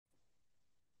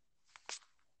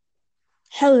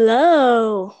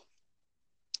Hello.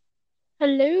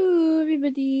 Hello,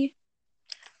 everybody.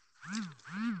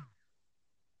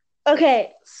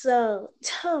 Okay, so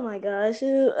oh my gosh,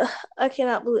 I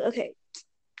cannot believe. Okay,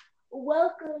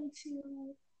 welcome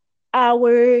to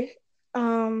our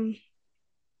um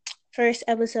first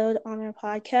episode on our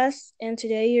podcast, and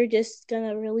today you're just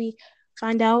gonna really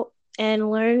find out and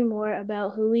learn more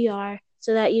about who we are,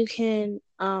 so that you can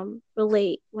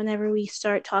relate whenever we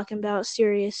start talking about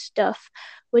serious stuff,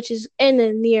 which is in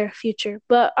the near future.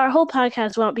 But our whole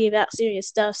podcast won't be about serious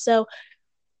stuff, so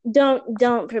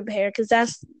don't prepare because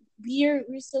that's we're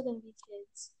still gonna be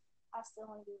kids. I still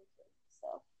want to be a kid.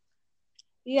 So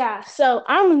yeah, so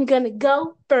I'm gonna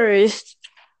go first.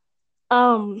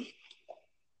 Um,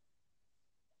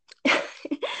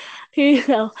 here you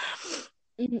go.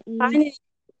 My Mm-mm. name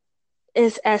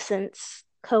is Essence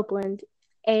Copeland,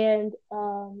 and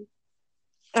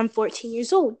I'm 14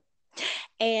 years old,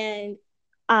 and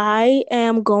I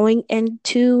am going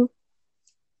into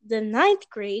the ninth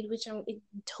grade, which I'm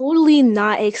totally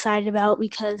not excited about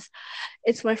because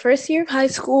it's my first year of high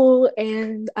school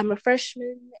and I'm a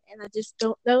freshman and I just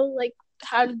don't know like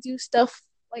how to do stuff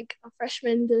like a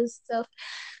freshman does stuff.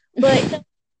 But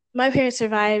my parents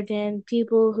survived and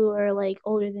people who are like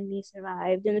older than me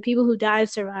survived and the people who died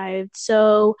survived.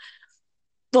 So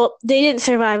well, they didn't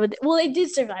survive. Well, they did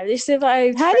survive. They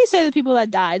survived. How do you say the people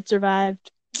that died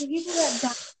survived? The people that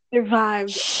died survived.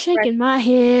 Shaking my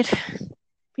head.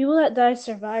 People that died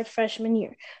survived freshman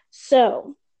year.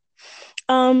 So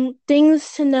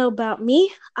things to know about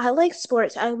me. I like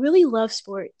sports. I really love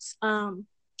sports. The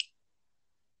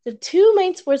two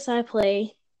main sports I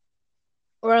play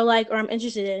or I'm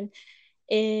interested in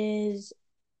is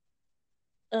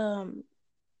um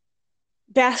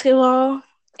basketball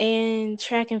and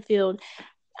track and field.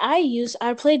 I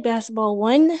played basketball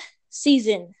one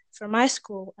season for my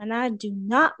school and I do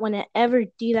not want to ever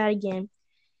do that again.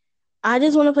 I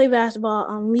just want to play basketball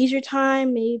on leisure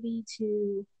time, maybe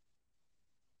to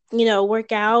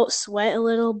work out, sweat a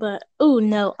little, but oh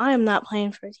no, I am not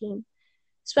playing for a team,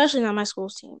 especially not my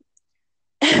school's team.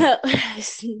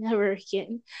 Never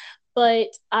again. But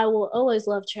I will always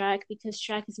love track because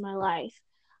track is my life.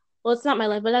 Well, it's not my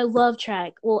life, but I love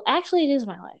track. Well, actually, it is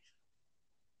my life.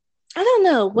 I don't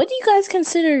know. What do you guys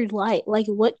consider life? Like,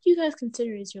 what do you guys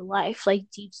consider is your life? Like,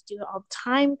 do you just do it all the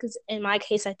time? Because in my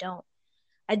case, I don't.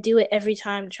 I do it every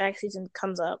time track season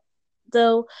comes up.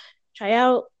 Though, try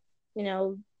out, you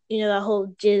know, that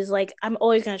whole jizz. Like, I'm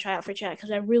always gonna try out for track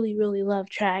because I really, really love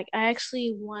track. I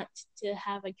actually want to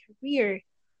have a career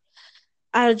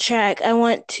out of track. I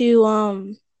want to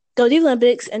go to the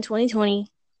Olympics in 2020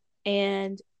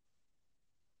 and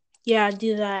yeah,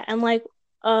 do that. And like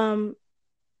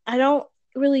I don't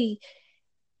really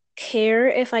care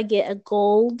if I get a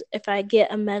gold, if I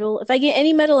get a medal, if I get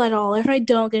any medal at all, if I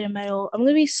don't get a medal, I'm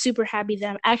gonna be super happy that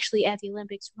I'm actually at the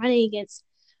Olympics running against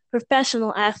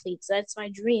professional athletes. That's my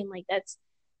dream. Like that's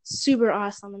super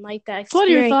awesome and like that So what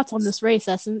are your experience. thoughts on this race,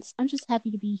 Essence? I'm just happy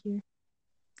to be here.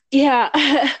 Yeah.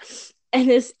 And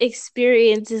this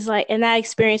experience is like and that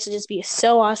experience would just be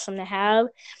so awesome to have.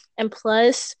 And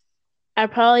plus I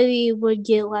probably would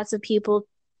get lots of people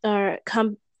or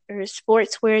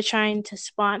sportswear trying to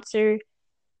sponsor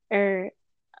or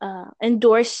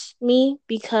endorse me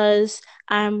because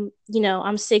I'm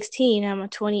 16, I'm a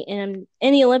 20, and I'm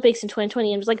in the Olympics in 2020.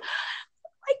 And I'm just like, oh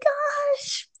my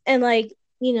gosh! And like,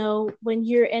 when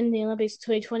you're in the Olympics in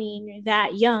 2020 and you're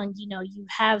that young, you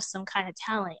have some kind of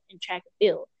talent in track and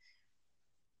field.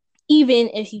 Even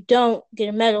if you don't get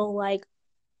a medal, like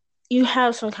you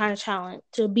have some kind of talent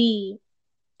to be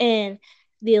in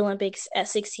the Olympics at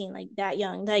 16, like that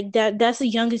young. Like that's the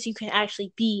youngest you can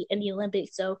actually be in the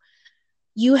Olympics. So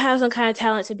you have some kind of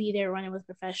talent to be there running with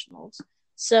professionals.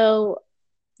 So,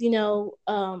 you know,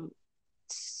 um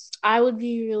I would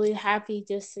be really happy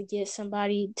just to get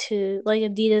somebody to like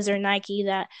Adidas or Nike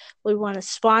that would want to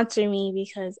sponsor me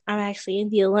because I'm actually in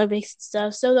the Olympics and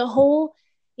stuff. So the whole,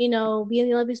 being in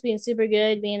the Olympics, being super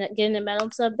good, being getting a medal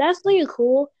and stuff, that's really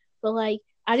cool. But like,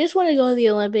 I just want to go to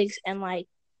the Olympics and like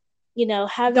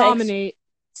have that Dominate.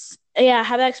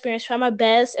 have that experience. Try my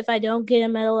best. If I don't get a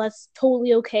medal, that's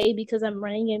totally okay because I'm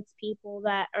running against people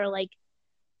that are like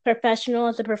professional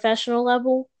at the professional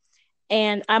level,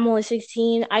 and I'm only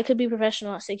 16. I could be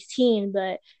professional at 16,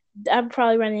 but I'm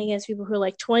probably running against people who are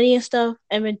like 20 and stuff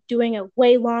and been doing it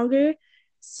way longer.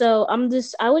 So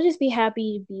I would just be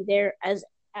happy to be there as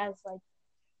like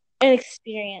an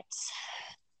experience.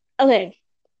 Okay,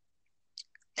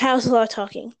 that was a lot of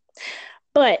talking.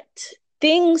 But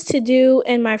things to do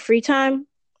in my free time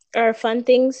or fun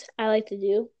things I like to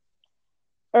do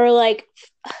or like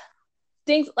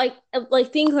things I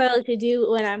like to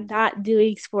do when I'm not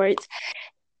doing sports.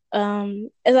 Is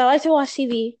I like to watch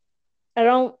TV. I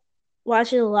don't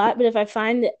watch it a lot, but if I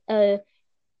find a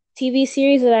TV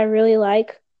series that I really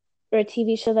like or a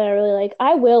TV show that I really like,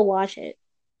 I will watch it.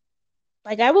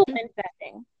 Like I will binge that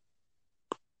thing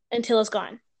until it's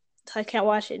gone. So I can't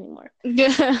watch it anymore.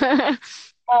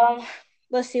 Um,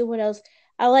 let's see what else.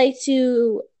 I like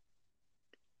to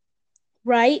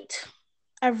write.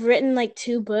 I've written like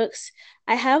two books.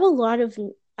 I have a lot of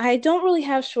I don't really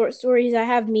have short stories. I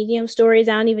have medium stories.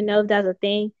 I don't even know if that's a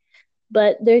thing,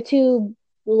 but they're too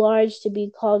large to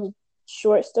be called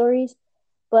short stories.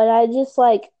 But I just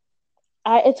like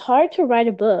I it's hard to write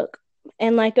a book.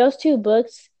 And like those two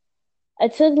books,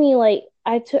 it took me like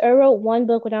I wrote one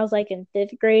book when I was like in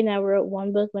fifth grade, and I wrote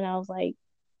one book when I was like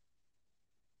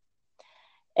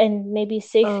in maybe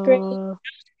sixth grade. uh,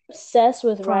 Obsessed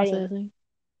with writing. Processing.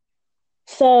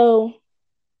 So,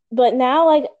 but now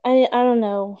like I don't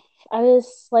know. I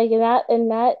just like in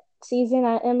that season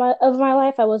in my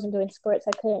life I wasn't doing sports.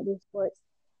 I couldn't do sports.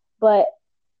 But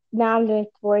now I'm doing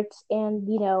sports and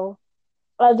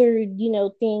other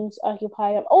things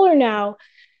occupy. I'm older now,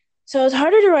 so it's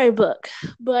harder to write a book.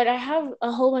 But I have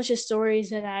a whole bunch of stories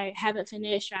that I haven't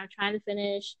finished or I'm trying to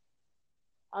finish.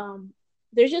 Um,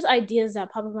 there's just ideas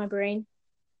that pop in my brain,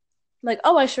 like,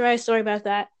 oh, I should write a story about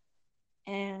that,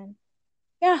 and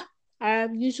yeah, I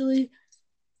usually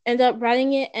end up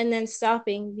writing it and then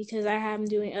stopping because I am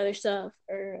doing other stuff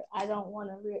or I don't want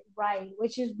to write,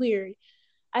 which is weird.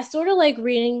 I sort of like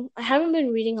reading. I haven't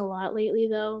been reading a lot lately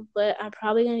though, but I'm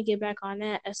probably gonna get back on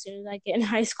that as soon as I get in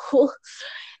high school.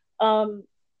 Um,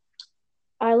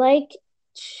 I like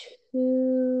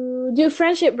to do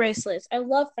friendship bracelets. I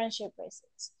love friendship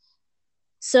bracelets.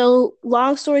 So,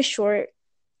 long story short,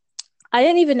 I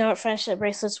didn't even know what friendship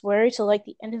bracelets were till like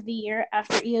the end of the year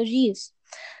after EOGs.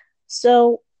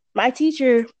 So, my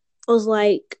teacher was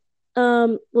like,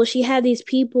 well, she had these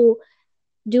people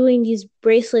doing these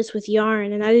bracelets with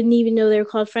yarn, and I didn't even know they were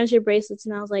called friendship bracelets.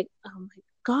 And I was like, oh my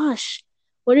gosh,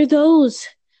 what are those?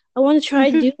 I want to try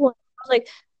to do one. I was like,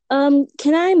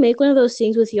 can I make one of those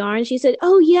things with yarn? She said,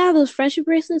 oh yeah, those friendship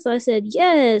bracelets. I said,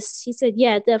 yes. She said,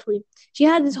 yeah, definitely. She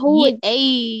had this whole like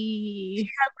Yay!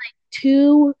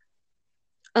 two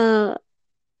uh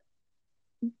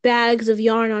bags of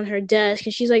yarn on her desk,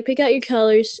 and she's like, pick out your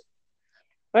colors.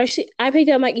 Or I picked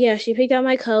out my she picked out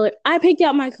my color. I picked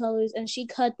out my colors, and she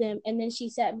cut them, and then she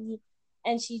sat me,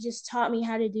 and she just taught me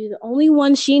how to do the only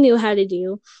one she knew how to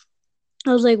do.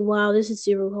 I was like, wow, this is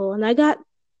super cool, and I got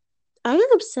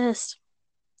obsessed.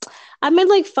 I made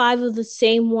like five of the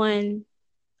same one.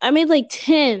 I made like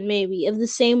 10 maybe of the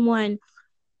same one,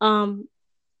 um,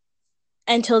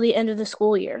 until the end of the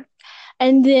school year.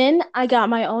 And then I got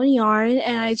my own yarn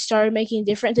and I started making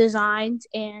different designs.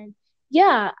 And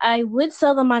yeah, I would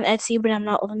sell them on Etsy, but I'm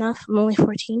not old enough. I'm only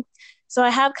 14. So I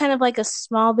have kind of like a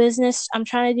small business I'm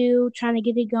trying to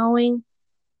get it going.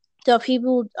 So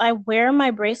I wear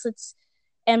my bracelets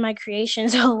and my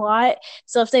creations a lot.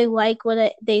 So if they like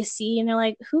they see and they're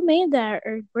like, who made that?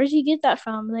 Or where'd you get that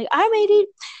from? I'm like, I made it.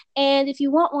 And if you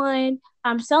want one,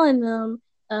 I'm selling them.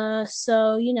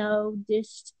 So,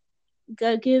 just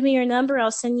go give me your number.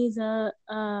 I'll send you the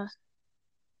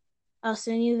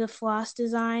floss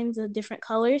designs of different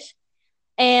colors,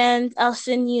 and I'll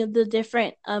send you the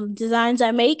different designs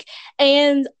I make,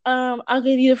 and I'll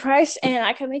give you the price, and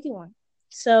I can make you one.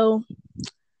 So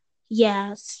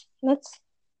yes, that's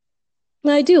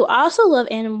what I do. I also love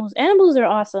animals. Animals are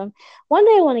awesome. One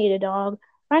day I want to get a dog.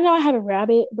 Right now I have a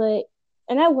rabbit,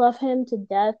 and I love him to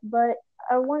death, but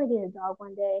I want to get a dog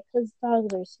one day because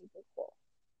dogs are super cool.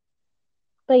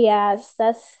 But yes,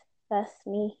 that's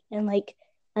me in like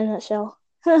a nutshell.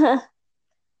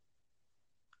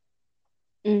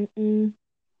 Mm-mm.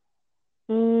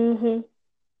 hmm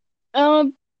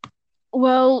Um,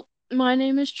 well, my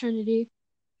name is Trinity.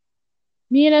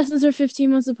 Me and Essence are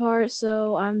 15 months apart,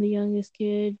 so I'm the youngest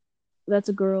kid. That's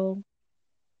a girl.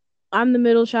 I'm the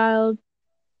middle child.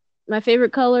 My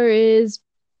favorite color is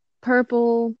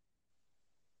purple.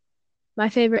 My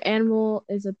favorite animal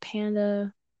is a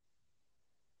panda.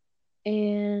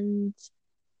 And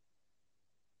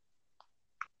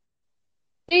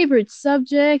favorite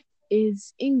subject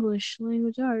is English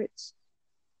language arts.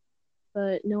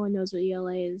 But no one knows what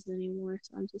ELA is anymore,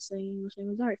 so I'm just saying English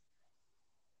language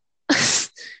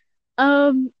arts.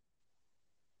 um,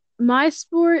 the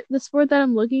sport that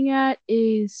I'm looking at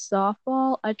is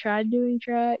softball. I tried doing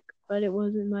track, but it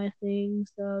wasn't my thing,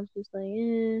 so I was just like,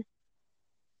 eh.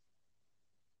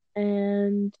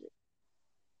 And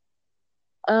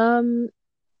um,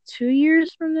 2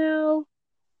 years from now,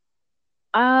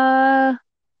 uh,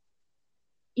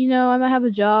 I might have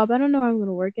a job. I don't know where I'm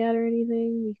gonna work at or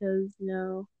anything because,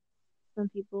 some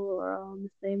people are all in the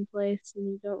same place and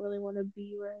you don't really want to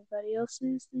be where everybody else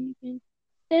is, so you can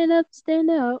stand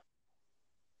out.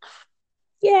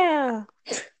 Yeah.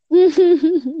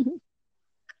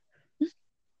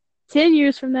 10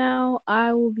 years from now,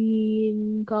 I will be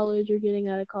in college or getting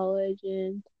out of college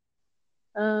and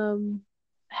um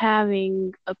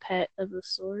having a pet of a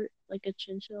sort, like a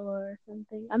chinchilla or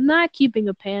something. I'm not keeping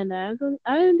a panda.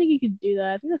 I don't think you could do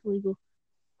that. I think that's illegal.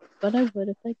 But I would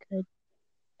if I could.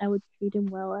 I would treat him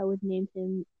well. I would name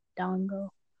him Dongo.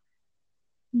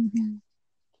 Mm-hmm.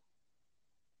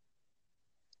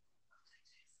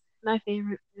 My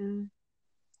favorite food.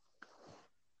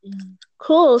 Mm.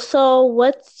 Cool. So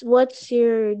what's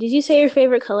your did you say your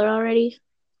favorite color already?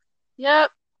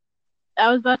 Yep. I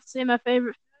was about to say my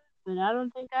favorite food, but I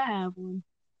don't think I have one.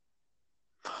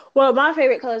 Well, my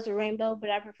favorite color is the rainbow, but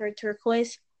I prefer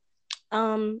turquoise.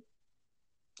 Um,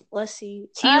 let's see.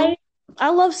 Teal? I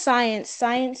love science.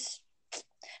 Science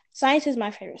is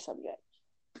my favorite subject.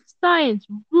 Science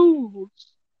rules.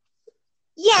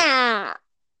 Yeah.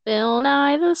 Bill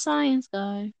Nye the Science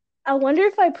Guy. I wonder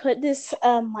if I put this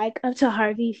mic up to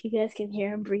Harvey if you guys can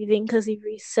hear him breathing because he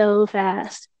breathes so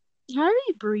fast. How do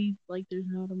you breathe like there's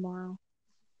no tomorrow?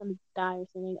 I'm gonna die or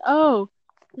something. Oh,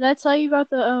 did I tell you about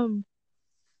the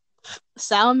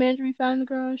salamander we found in the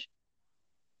garage?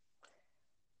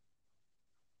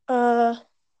 Uh,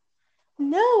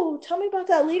 no. Tell me about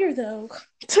that later, though.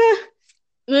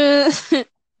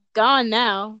 Gone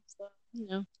now.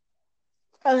 So,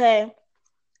 Okay.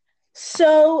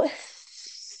 So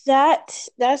that's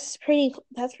pretty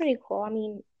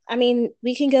cool. I mean,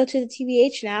 we can go to the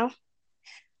TBH now.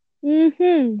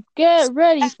 Get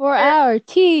ready for our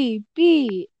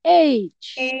TBH.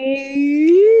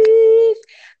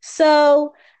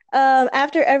 So,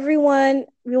 after everyone,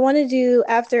 we want to do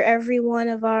after every one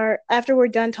of our after we're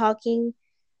done talking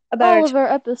about All of our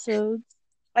episodes.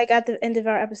 like at the end of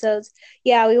our episodes.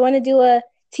 Yeah, we want to do a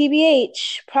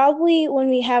TBH. Probably when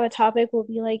we have a topic, we'll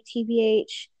be like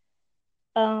TBH.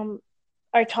 Um,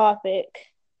 our topic.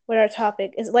 What our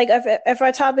topic is like. If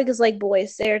our topic is like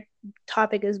boys, their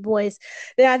topic is boys.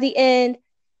 Then at the end,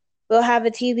 we'll have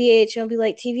a TBH and it'll be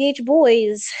like TBH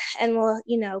boys, and we'll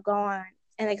go on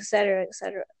and etc.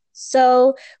 etc.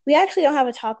 So we actually don't have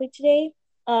a topic today.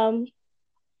 Um,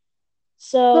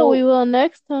 But we so will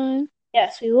next time.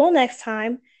 yes, we will next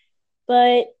time.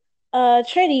 But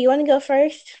Trinity, you want to go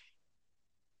first?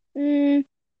 Mm,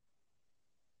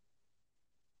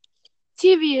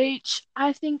 TBH,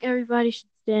 I think everybody should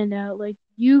stand out. Like,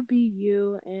 you be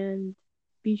you and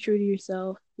be true to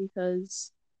yourself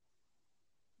because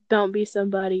don't be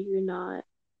somebody you're not.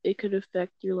 It could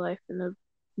affect your life in a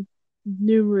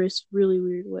numerous really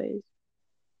weird ways.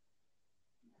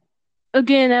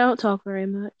 Again, I don't talk very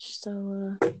much,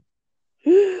 so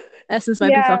Essence might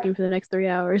be Yeah, talking for the next 3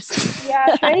 hours.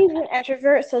 yeah. Trinity's an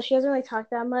introvert, so she doesn't really talk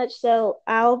that much. So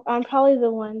I'm probably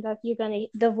the one that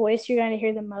the voice you're gonna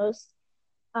hear the most.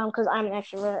 Because I'm an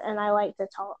extrovert and I like to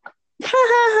talk.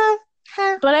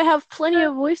 But I have plenty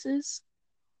of voices.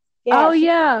 Yeah. Oh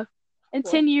yeah. In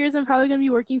 10 years, I'm probably gonna be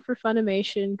working for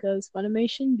Funimation because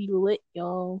Funimation be lit,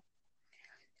 y'all.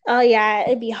 Oh yeah,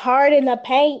 it'd be hard in the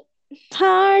paint.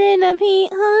 Hard in the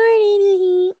paint, hard in the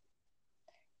heat.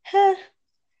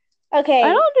 I Okay,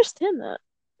 don't understand that.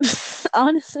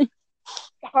 Honestly.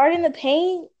 hard in the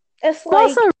paint. It's It's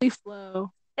like also really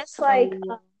slow. it's like So it's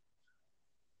like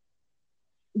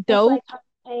dope.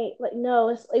 paint. Like no,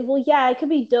 it's like well, yeah, it could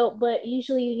be dope, but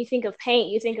usually when you think of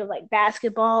paint, you think of like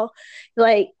basketball.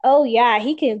 Like oh yeah,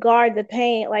 he can guard the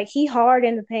paint. Like he hard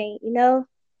in the paint, you know.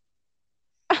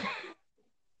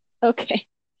 Okay.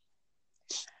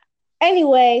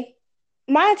 Anyway,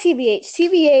 my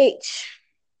TBH,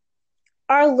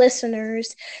 our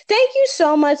listeners, thank you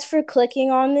so much for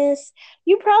clicking on this.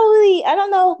 You probably, I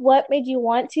don't know what made you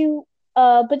want to,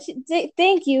 but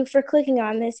thank you for clicking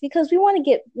on this because we want to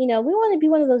get, we want to be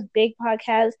one of those big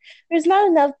podcasts. There's not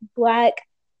enough Black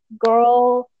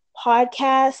girl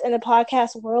podcasts in the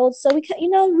podcast world, so we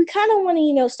kind of want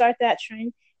to, start that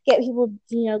trend, get people,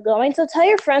 going. So tell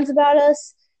your friends about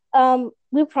us.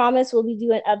 We promise we'll be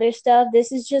doing other stuff.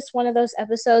 This is just one of those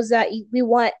episodes that we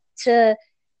want to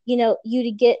you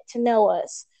to get to know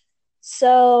us,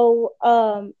 so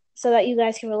that you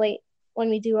guys can relate when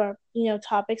we do our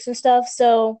topics and stuff.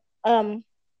 So thank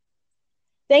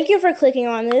you for clicking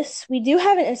on this. We do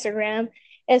have an Instagram.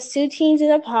 It's Two Teens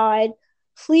in a Pod.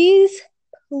 Please,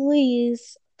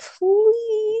 please,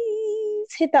 please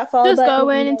hit that follow Just button. go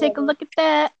in and take a look at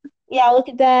that. Yeah, look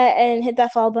at that and hit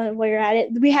that follow button while you're at it.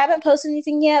 We haven't posted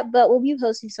anything yet, but we'll be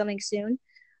posting something soon.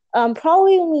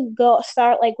 probably when we go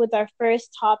start like with our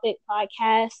first topic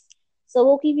podcast. So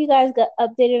we'll keep you guys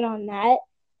updated on that.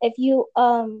 If you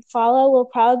follow,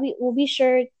 we'll be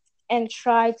sure and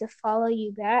try to follow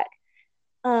you back.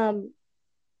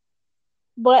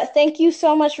 But thank you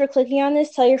so much for clicking on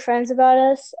this. Tell your friends about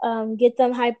us. Get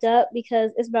them hyped up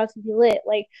because it's about to be lit.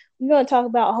 Like we're gonna talk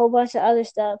about a whole bunch of other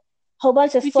stuff, whole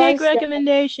bunch of We fun take stuff.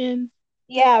 recommendations.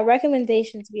 Yeah,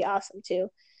 recommendations be awesome too.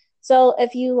 So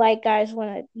if you like guys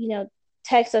want to,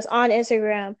 text us on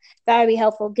Instagram, that would be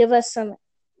helpful. Give us some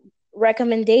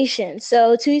recommendations.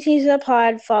 So Two Teens in a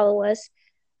Pod, follow us.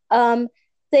 Thank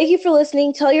you for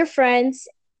listening. Tell your friends,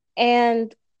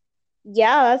 and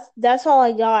yeah, that's all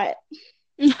I got.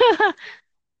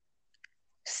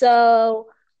 So,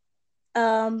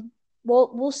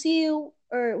 we'll see you,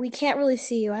 or we can't really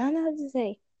see you. I don't know how to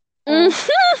say.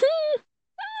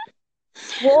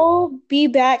 We'll be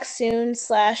back soon /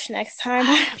 next time.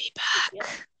 I'll be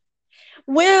back.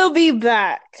 We'll be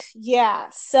back. Yeah.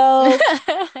 So,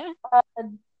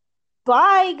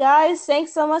 bye, guys.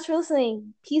 Thanks so much for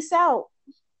listening. Peace out.